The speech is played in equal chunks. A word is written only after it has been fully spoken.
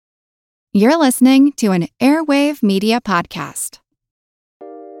You're listening to an Airwave Media Podcast.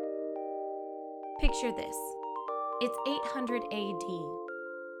 Picture this. It's 800 AD.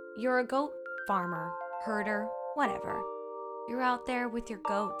 You're a goat farmer, herder, whatever. You're out there with your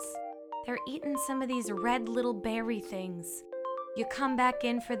goats. They're eating some of these red little berry things. You come back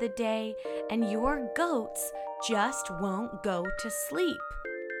in for the day, and your goats just won't go to sleep.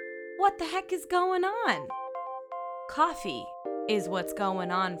 What the heck is going on? Coffee is what's going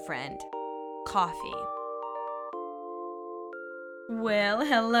on, friend. Coffee. Well,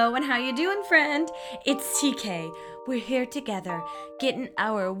 hello, and how you doing, friend? It's TK. We're here together, getting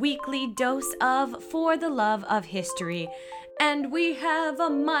our weekly dose of For the Love of History. And we have a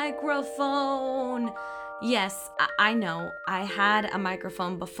microphone. Yes, I know. I had a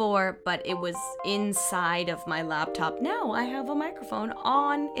microphone before, but it was inside of my laptop. Now I have a microphone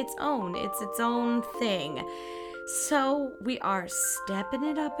on its own. It's its own thing. So we are stepping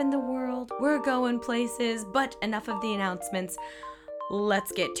it up in the world. We're going places, but enough of the announcements.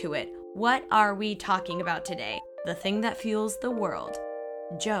 Let's get to it. What are we talking about today? The thing that fuels the world.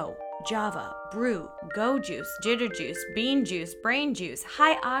 Joe, Java, Brew, Go Juice, Jitter Juice, Bean Juice, Brain Juice,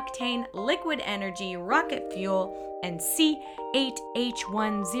 High Octane, Liquid Energy, Rocket Fuel, and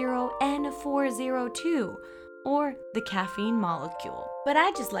C8H10N402, or the caffeine molecule. But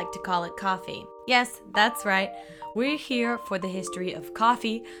I just like to call it coffee. Yes, that's right. We're here for the history of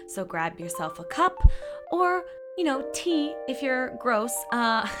coffee, so grab yourself a cup, or tea if you're gross.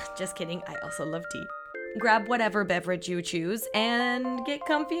 Just kidding. I also love tea. Grab whatever beverage you choose and get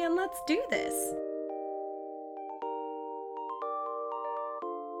comfy and let's do this.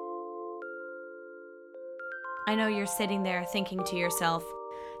 I know you're sitting there thinking to yourself,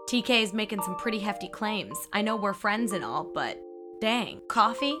 TK is making some pretty hefty claims. I know we're friends and all, but dang,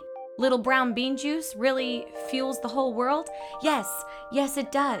 coffee? Little brown bean juice really fuels the whole world? Yes,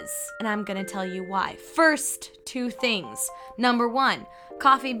 it does. And I'm gonna tell you why. First, two things. Number one,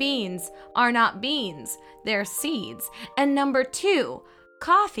 coffee beans are not beans, they're seeds. And number two,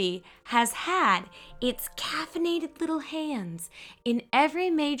 coffee has had its caffeinated little hands in every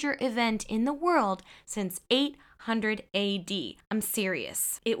major event in the world since 800 AD. I'm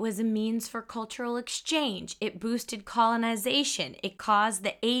serious. It was a means for cultural exchange. It boosted colonization. It caused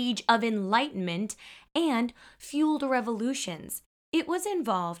the Age of Enlightenment and fueled revolutions. It was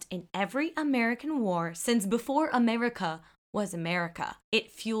involved in every American war since before America was America.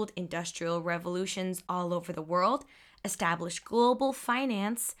 It fueled industrial revolutions all over the world, established global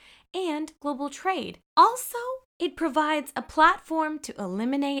finance and global trade. Also, it provides a platform to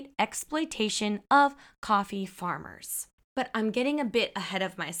eliminate exploitation of coffee farmers. But I'm getting a bit ahead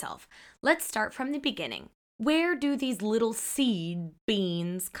of myself. Let's start from the beginning. Where do these little seed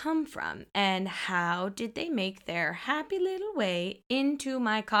beans come from? And how did they make their happy little way into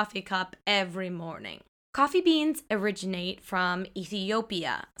my coffee cup every morning? Coffee beans originate from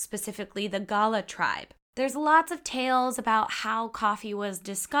Ethiopia, specifically the Gala tribe. There's lots of tales about how coffee was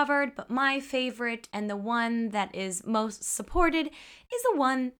discovered, but my favorite and the one that is most supported is the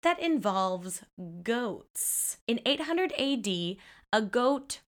one that involves goats. In 800 AD, a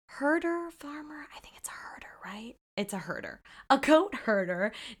goat farmer, I think it's a herder, right? It's a herder. A goat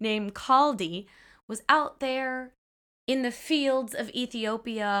herder named Kaldi was out there in the fields of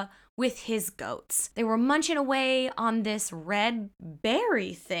Ethiopia with his goats. They were munching away on this red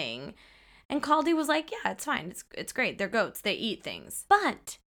berry thing. And Kaldi was like, yeah, it's fine. It's great. They're goats. They eat things.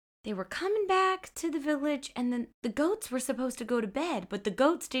 But they were coming back to the village, and then the goats were supposed to go to bed, but the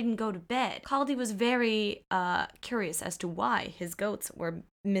goats didn't go to bed. Kaldi was very curious as to why his goats were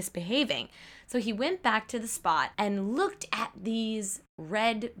misbehaving. So he went back to the spot and looked at these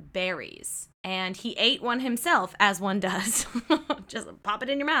red berries. And he ate one himself, as one does. Just pop it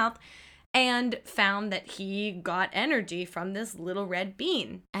in your mouth. And found that he got energy from this little red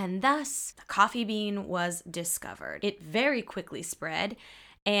bean. And thus, the coffee bean was discovered. It very quickly spread,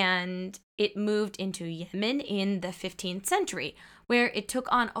 and it moved into Yemen in the 15th century, where it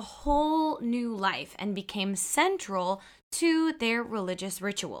took on a whole new life and became central to their religious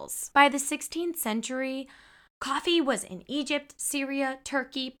rituals. By the 16th century, coffee was in Egypt, Syria,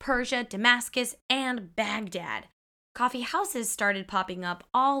 Turkey, Persia, Damascus, and Baghdad. Coffee houses started popping up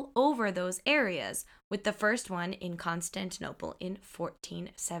all over those areas, with the first one in Constantinople in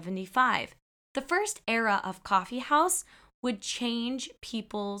 1475. The first era of coffee house would change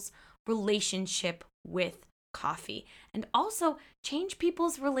people's relationship with coffee and also change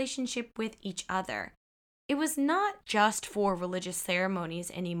people's relationship with each other. It was not just for religious ceremonies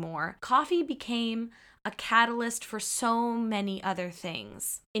anymore. Coffee became a catalyst for so many other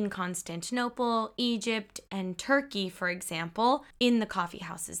things. In Constantinople, Egypt, and Turkey, for example, in the coffee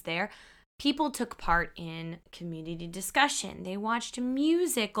houses there, People took part in community discussion. They watched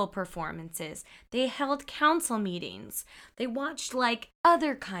musical performances. They held council meetings. They watched like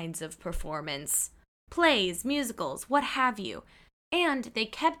other kinds of performance, plays, musicals, what have you. And they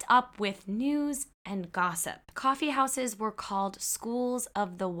kept up with news and gossip. Coffee houses were called schools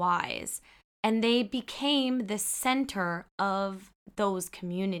of the wise, and they became the center of those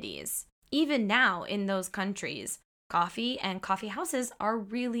communities. Even now in those countries, coffee and coffee houses are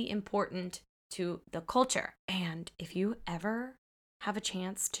really important to the culture. And if you ever have a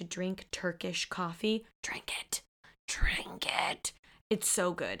chance to drink Turkish coffee, drink it. Drink it. It's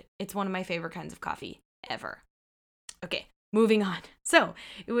so good. It's one of my favorite kinds of coffee ever. Okay, moving on. So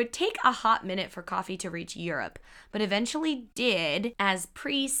it would take a hot minute for coffee to reach Europe, but eventually did as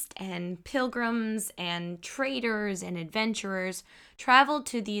priests and pilgrims and traders and adventurers traveled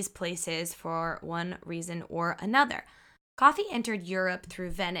to these places for one reason or another. Coffee entered Europe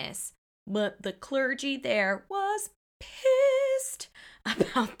through Venice, but the clergy there was pissed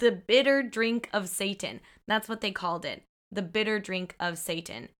about the bitter drink of Satan. That's what they called it, the bitter drink of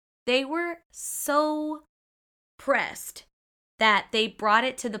Satan. They were so pressed that they brought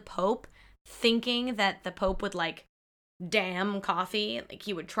it to the Pope, thinking that the Pope would like damn coffee. Like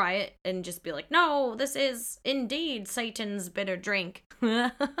he would try it and just be like, no, this is indeed Satan's bitter drink.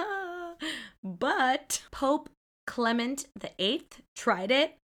 But Pope Clement VIII tried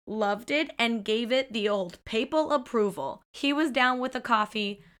it, loved it, and gave it the old papal approval. He was down with the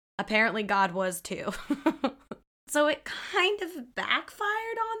coffee. Apparently God was too. So it kind of backfired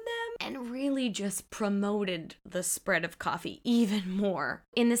on them and really just promoted the spread of coffee even more.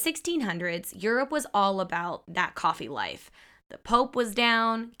 In the 1600s, Europe was all about that coffee life. The Pope was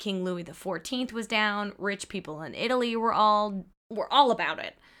down, King Louis XIV was down, rich people in Italy were all about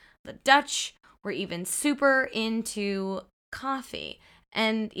it. The Dutch were even super into coffee.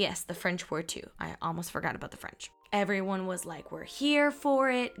 And yes, the French were too. I almost forgot about the French. Everyone was like, we're here for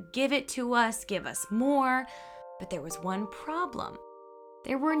it, give it to us, give us more. But there was one problem.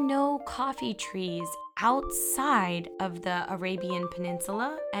 There were no coffee trees outside of the Arabian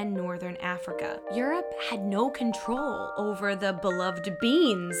Peninsula and Northern Africa. Europe had no control over the beloved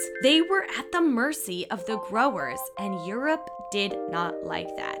beans. They were at the mercy of the growers, and Europe did not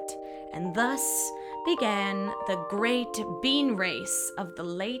like that. And thus began the great bean race of the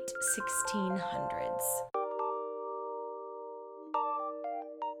late 1600s.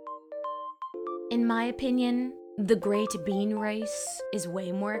 In my opinion, the Great Bean Race is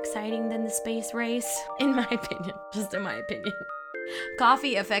way more exciting than the space race, in my opinion, just in my opinion.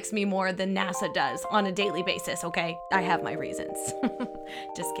 Coffee affects me more than NASA does on a daily basis, okay? I have my reasons.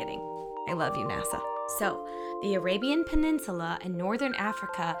 Just kidding. I love you, NASA. So, the Arabian Peninsula and Northern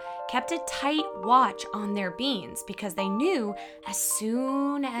Africa kept a tight watch on their beans because they knew as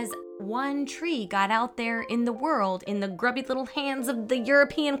soon as one tree got out there in the world, in the grubby little hands of the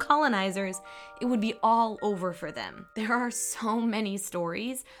European colonizers, it would be all over for them. There are so many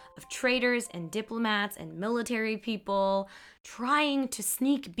stories of traders and diplomats and military people trying to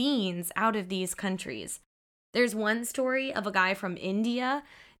sneak beans out of these countries. There's one story of a guy from India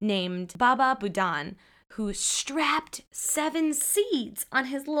named Baba Budan who strapped 7 seeds on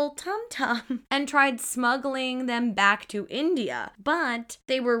his little tum-tum and tried smuggling them back to India. But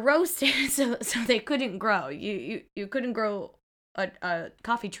they were roasted, so they couldn't grow. You couldn't grow a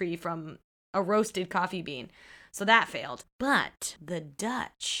coffee tree from a roasted coffee bean. So that failed. But the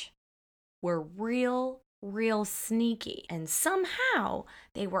Dutch were real sneaky. And somehow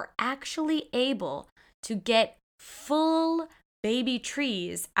they were actually able to get full baby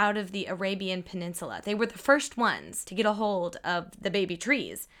trees out of the Arabian Peninsula. They were the first ones to get a hold of the baby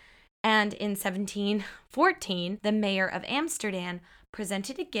trees. And in 1714, the mayor of Amsterdam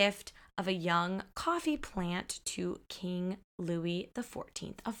presented a gift of a young coffee plant to King Louis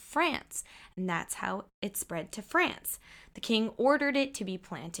XIV of France. And that's how it spread to France. The king ordered it to be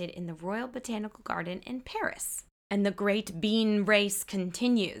planted in the Royal Botanical Garden in Paris. And the great bean race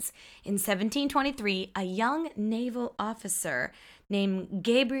continues. In 1723, a young naval officer named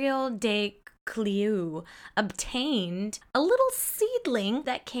Gabriel de Clieu obtained a little seedling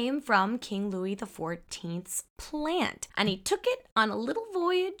that came from King Louis XIV's plant. And he took it on a little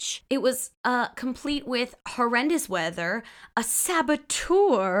voyage. It was complete with horrendous weather, a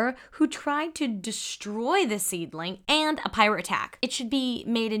saboteur who tried to destroy the seedling, and a pirate attack. It should be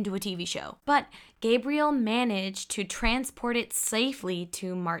made into a TV show. But Gabriel managed to transport it safely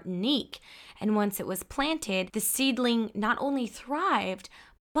to Martinique. And once it was planted, the seedling not only thrived,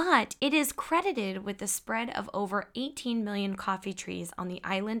 but it is credited with the spread of over 18 million coffee trees on the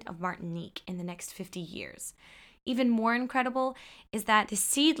island of Martinique in the next 50 years. Even more incredible is that the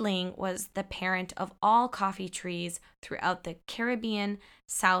seedling was the parent of all coffee trees throughout the Caribbean,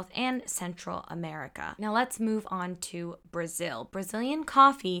 South and Central America. Now let's move on to Brazil. Brazilian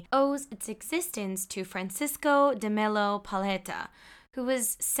coffee owes its existence to Francisco de Melo Paleta, who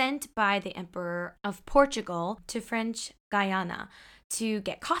was sent by the Emperor of Portugal to French Guiana to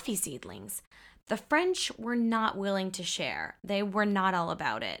get coffee seedlings. The French were not willing to share. They were not all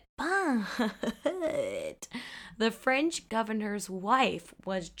about it. But the French governor's wife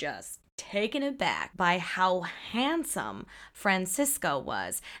was just taken aback by how handsome Francisco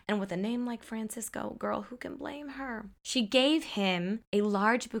was. And with a name like Francisco, girl, who can blame her? She gave him a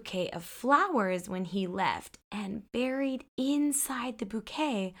large bouquet of flowers when he left, and buried inside the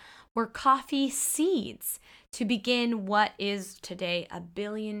bouquet were coffee seeds to begin what is today a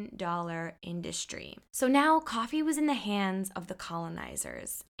billion-dollar industry. So now coffee was in the hands of the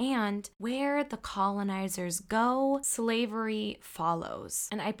colonizers, and where the colonizers go, slavery follows.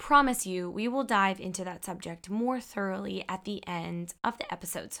 And I promise you, we will dive into that subject more thoroughly at the end of the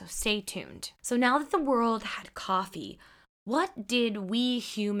episode, so stay tuned. So now that the world had coffee, what did we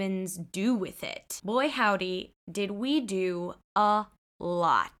humans do with it? Boy howdy, did we do a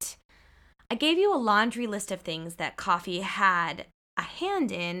lot. I gave you a laundry list of things that coffee had a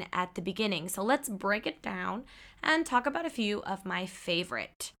hand in at the beginning, so let's break it down and talk about a few of my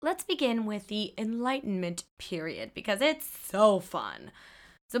favorite. Let's begin with the Enlightenment period because it's so fun.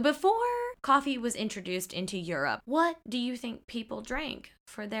 So before coffee was introduced into Europe, what do you think people drank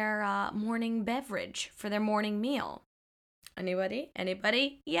for their morning beverage, for their morning meal?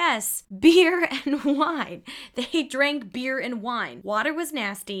 Anybody? Yes, beer and wine. They drank beer and wine. Water was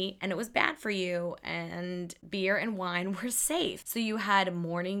nasty and it was bad for you, and beer and wine were safe. So you had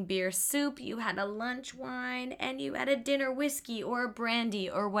morning beer soup, you had a lunch wine, and you had a dinner whiskey or a brandy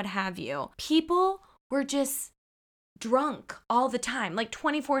or what have you. People were just drunk all the time, like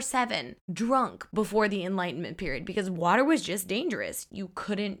 24/7, drunk before the Enlightenment period because water was just dangerous. You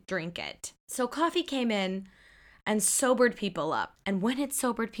couldn't drink it. So coffee came in and sobered people up. And when it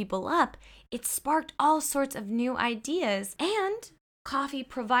sobered people up, it sparked all sorts of new ideas, and coffee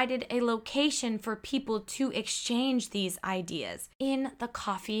provided a location for people to exchange these ideas in the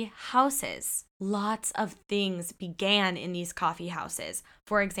coffee houses. Lots of things began in these coffee houses.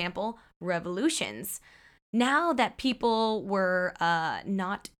 For example, revolutions. Now that people were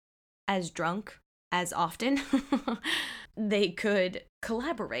not as drunk as often, they could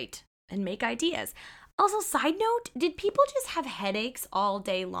collaborate and make ideas. Also, side note, did people just have headaches all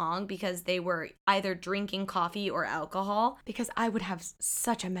day long because they were either drinking coffee or alcohol? Because I would have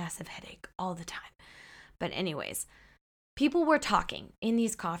such a massive headache all the time. But anyways, people were talking in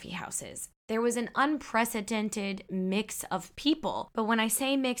these coffee houses. There was an unprecedented mix of people. But when I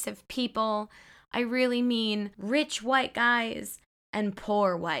say mix of people, I really mean rich white guys and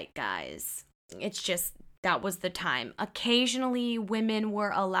poor white guys. It's just, that was the time. Occasionally, women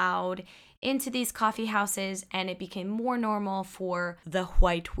were allowed into these coffee houses, and it became more normal for the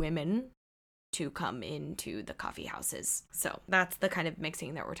white women to come into the coffee houses. So that's the kind of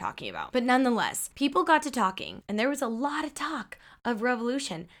mixing that we're talking about. But nonetheless, people got to talking, and there was a lot of talk of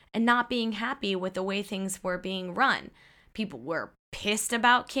revolution and not being happy with the way things were being run. People were pissed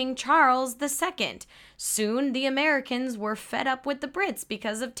about King Charles II. Soon the Americans were fed up with the Brits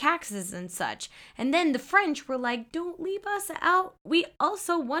because of taxes and such. And then the French were like, don't leave us out. We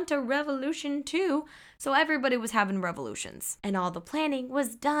also want a revolution too. So everybody was having revolutions. And all the planning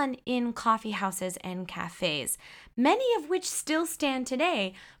was done in coffee houses and cafes, many of which still stand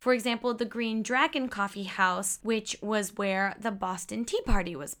today. For example, the Green Dragon Coffee House, which was where the Boston Tea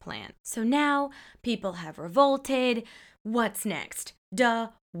Party was planned. So now people have revolted. What's next?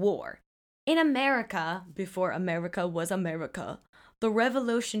 War. In America, before America was America, the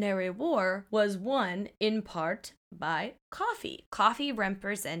Revolutionary War was won in part by coffee. Coffee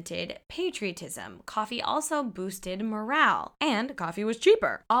represented patriotism. Coffee also boosted morale, and coffee was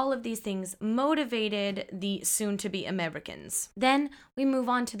cheaper. All of these things motivated the soon-to-be Americans. Then we move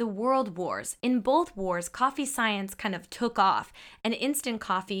on to the World Wars. In both wars, coffee science kind of took off, and instant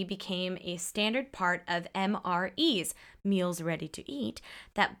coffee became a standard part of MREs, meals ready to eat,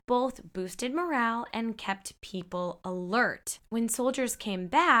 that both boosted morale and kept people alert. When soldiers came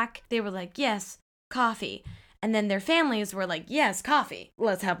back, they were like, yes, coffee. And then their families were like, yes, coffee.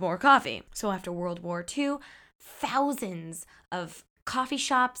 Let's have more coffee. So after World War II, thousands of coffee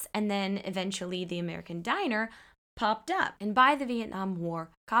shops and then eventually the American diner popped up. And by the Vietnam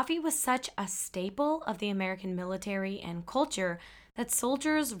War, coffee was such a staple of the American military and culture that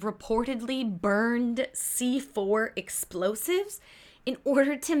soldiers reportedly burned C4 explosives in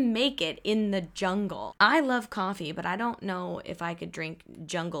order to make it in the jungle. I love coffee, but I don't know if I could drink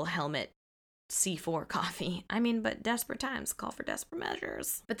Jungle Helmet C4 coffee. I mean, but desperate times call for desperate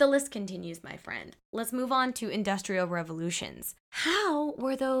measures. But the list continues, my friend. Let's move on to industrial revolutions. How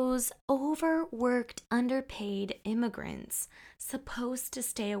were those overworked, underpaid immigrants supposed to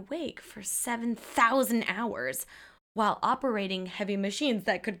stay awake for 7,000 hours while operating heavy machines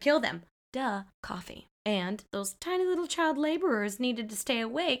that could kill them? Duh, coffee. And those tiny little child laborers needed to stay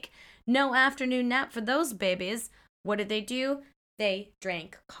awake. No afternoon nap for those babies. What did they do? They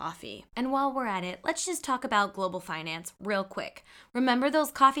drank coffee. And while we're at it, let's just talk about global finance real quick. Remember those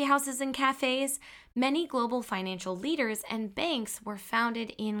coffee houses and cafes? Many global financial leaders and banks were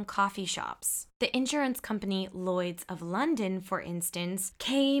founded in coffee shops. The insurance company Lloyd's of London, for instance,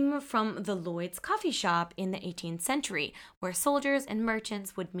 came from the Lloyd's coffee shop in the 18th century, where soldiers and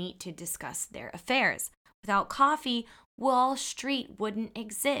merchants would meet to discuss their affairs. Without coffee, Wall Street wouldn't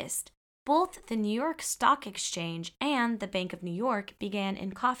exist. Both the New York Stock Exchange and the Bank of New York began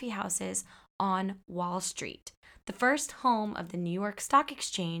in coffee houses on Wall Street. The first home of the New York Stock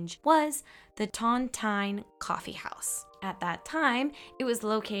Exchange was the Tontine Coffee House. At that time, it was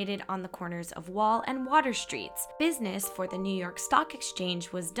located on the corners of Wall and Water Streets. Business for the New York Stock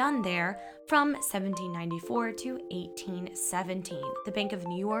Exchange was done there from 1794 to 1817. The Bank of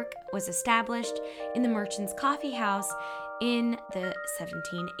New York was established in the Merchants Coffee House in the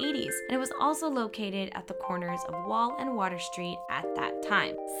 1780s, and it was also located at the corners of Wall and Water Street at that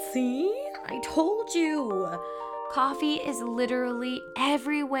time. See? I told you! Coffee is literally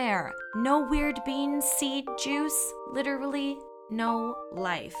everywhere. No weird bean seed juice, literally no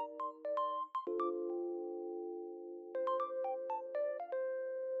life.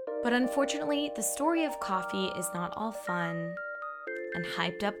 But unfortunately, the story of coffee is not all fun and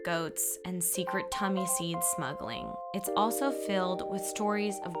hyped up goats and secret tummy seed smuggling. It's also filled with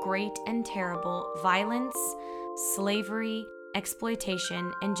stories of great and terrible violence, slavery,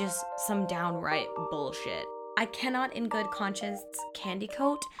 exploitation, and just some downright bullshit. I cannot in good conscience candy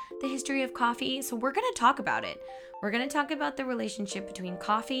coat the history of coffee, so we're going to talk about it. We're going to talk about the relationship between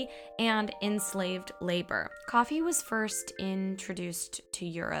coffee and enslaved labor. Coffee was first introduced to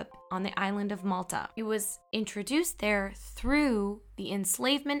Europe on the island of Malta. It was introduced there through the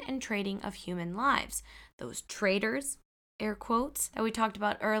enslavement and trading of human lives. Those traders, air quotes, that we talked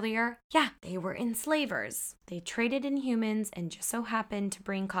about earlier, yeah, they were enslavers. They traded in humans and just so happened to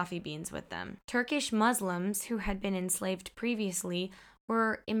bring coffee beans with them. Turkish Muslims who had been enslaved previously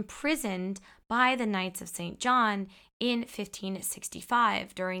were imprisoned by the Knights of St. John in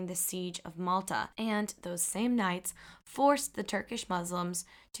 1565 during the siege of Malta, and those same knights forced the Turkish Muslims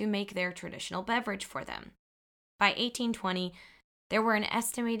to make their traditional beverage for them. By 1820, there were an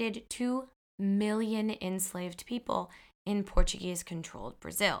estimated 2 million enslaved people in Portuguese-controlled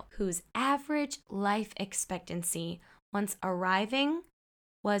Brazil, whose average life expectancy once arriving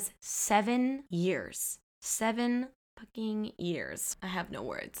was 7 years. 7 fucking years. I have no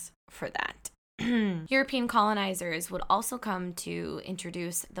words for that. European colonizers would also come to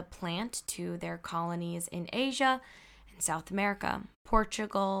introduce the plant to their colonies in Asia and South America.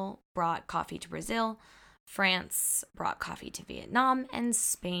 Portugal brought coffee to Brazil, France brought coffee to Vietnam, and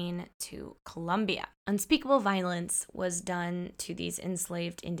Spain to Colombia. Unspeakable violence was done to these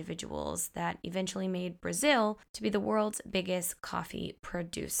enslaved individuals that eventually made Brazil to be the world's biggest coffee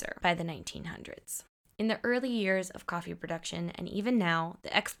producer by the 1900s. In the early years of coffee production, and even now,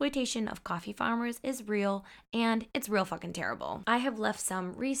 the exploitation of coffee farmers is real, and it's real fucking terrible. I have left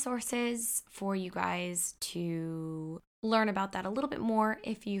some resources for you guys to learn about that a little bit more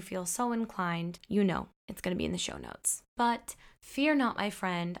if you feel so inclined. You know, it's going to be in the show notes. But fear not, my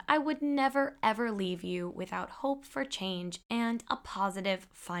friend, I would never ever leave you without hope for change and a positive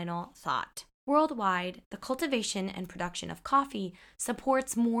final thought. Worldwide, the cultivation and production of coffee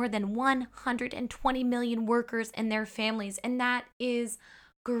supports more than 120 million workers and their families, and that is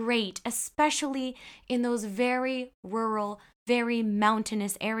great, especially in those very rural, very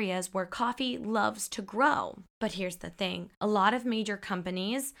mountainous areas where coffee loves to grow. But here's the thing, a lot of major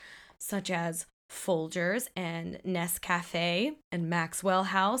companies, such as Folgers and Nescafe and Maxwell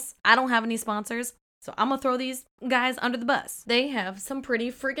House, I don't have any sponsors, so I'm gonna throw these guys under the bus. They have some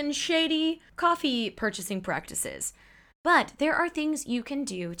pretty friggin' shady coffee purchasing practices. But there are things you can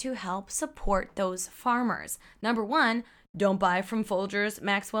do to help support those farmers. Number one, don't buy from Folgers,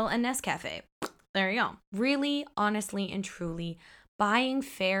 Maxwell, and Nescafe. There you go. Really, honestly, and truly, buying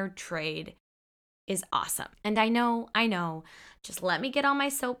fair trade is awesome. And I know, just let me get on my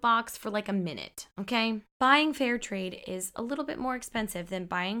soapbox for like a minute, okay? Buying fair trade is a little bit more expensive than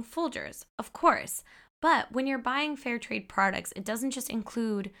buying Folgers, of course, But when you're buying fair trade products, it doesn't just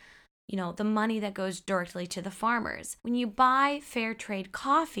include, the money that goes directly to the farmers. When you buy fair trade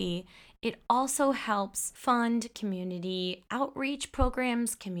coffee, it also helps fund community outreach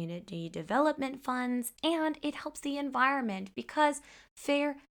programs, community development funds, and it helps the environment because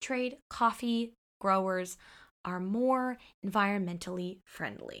fair trade coffee growers are more environmentally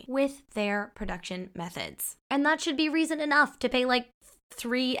friendly with their production methods. And that should be reason enough to pay like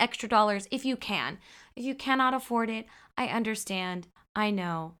 $3 extra if you can. If you cannot afford it, I understand. I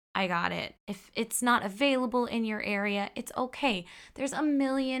know. I got it. If it's not available in your area, it's okay. There's a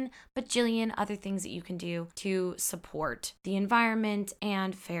million bajillion other things that you can do to support the environment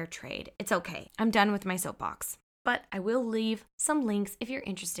and fair trade. It's okay. I'm done with my soapbox. But I will leave some links if you're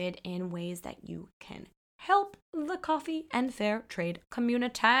interested in ways that you can help the coffee and fair trade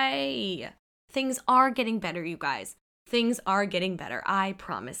community. Things are getting better, you guys. Things are getting better, I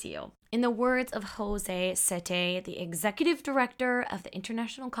promise you. In the words of Jose Sete, the executive director of the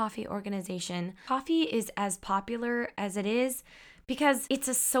International Coffee Organization, coffee is as popular as it is because it's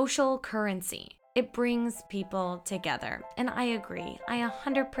a social currency. It brings people together. And I agree. I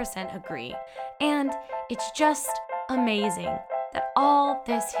 100% agree. And it's just amazing that all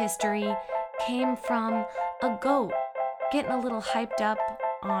this history came from a goat getting a little hyped up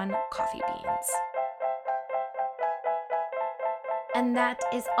on coffee beans. And that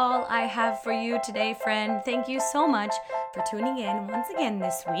is all I have for you today, friend. Thank you so much for tuning in once again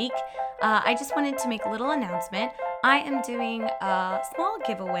this week. I just wanted to make a little announcement. I am doing a small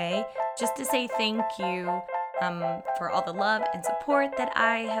giveaway just to say thank you for all the love and support that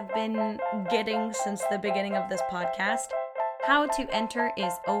I have been getting since the beginning of this podcast. How to enter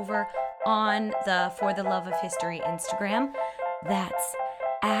is over on the For the Love of History Instagram. That's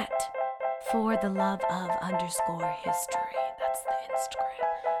at For the Love of _history. That's the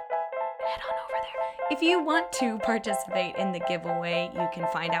Instagram. Head on over there. If you want to participate in the giveaway, you can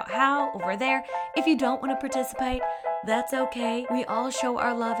find out how over there. If you don't want to participate, that's okay. We all show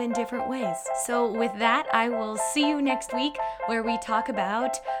our love in different ways. So with that, I will see you next week where we talk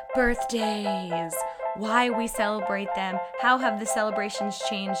about birthdays, why we celebrate them, how have the celebrations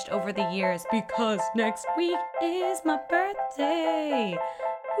changed over the years, because next week is my birthday.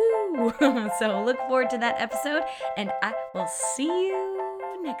 Woo! So look forward to that episode, and I will see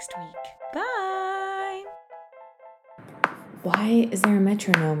you next week. Bye! Why is there a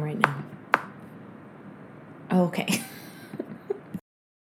metronome right now? Oh, okay.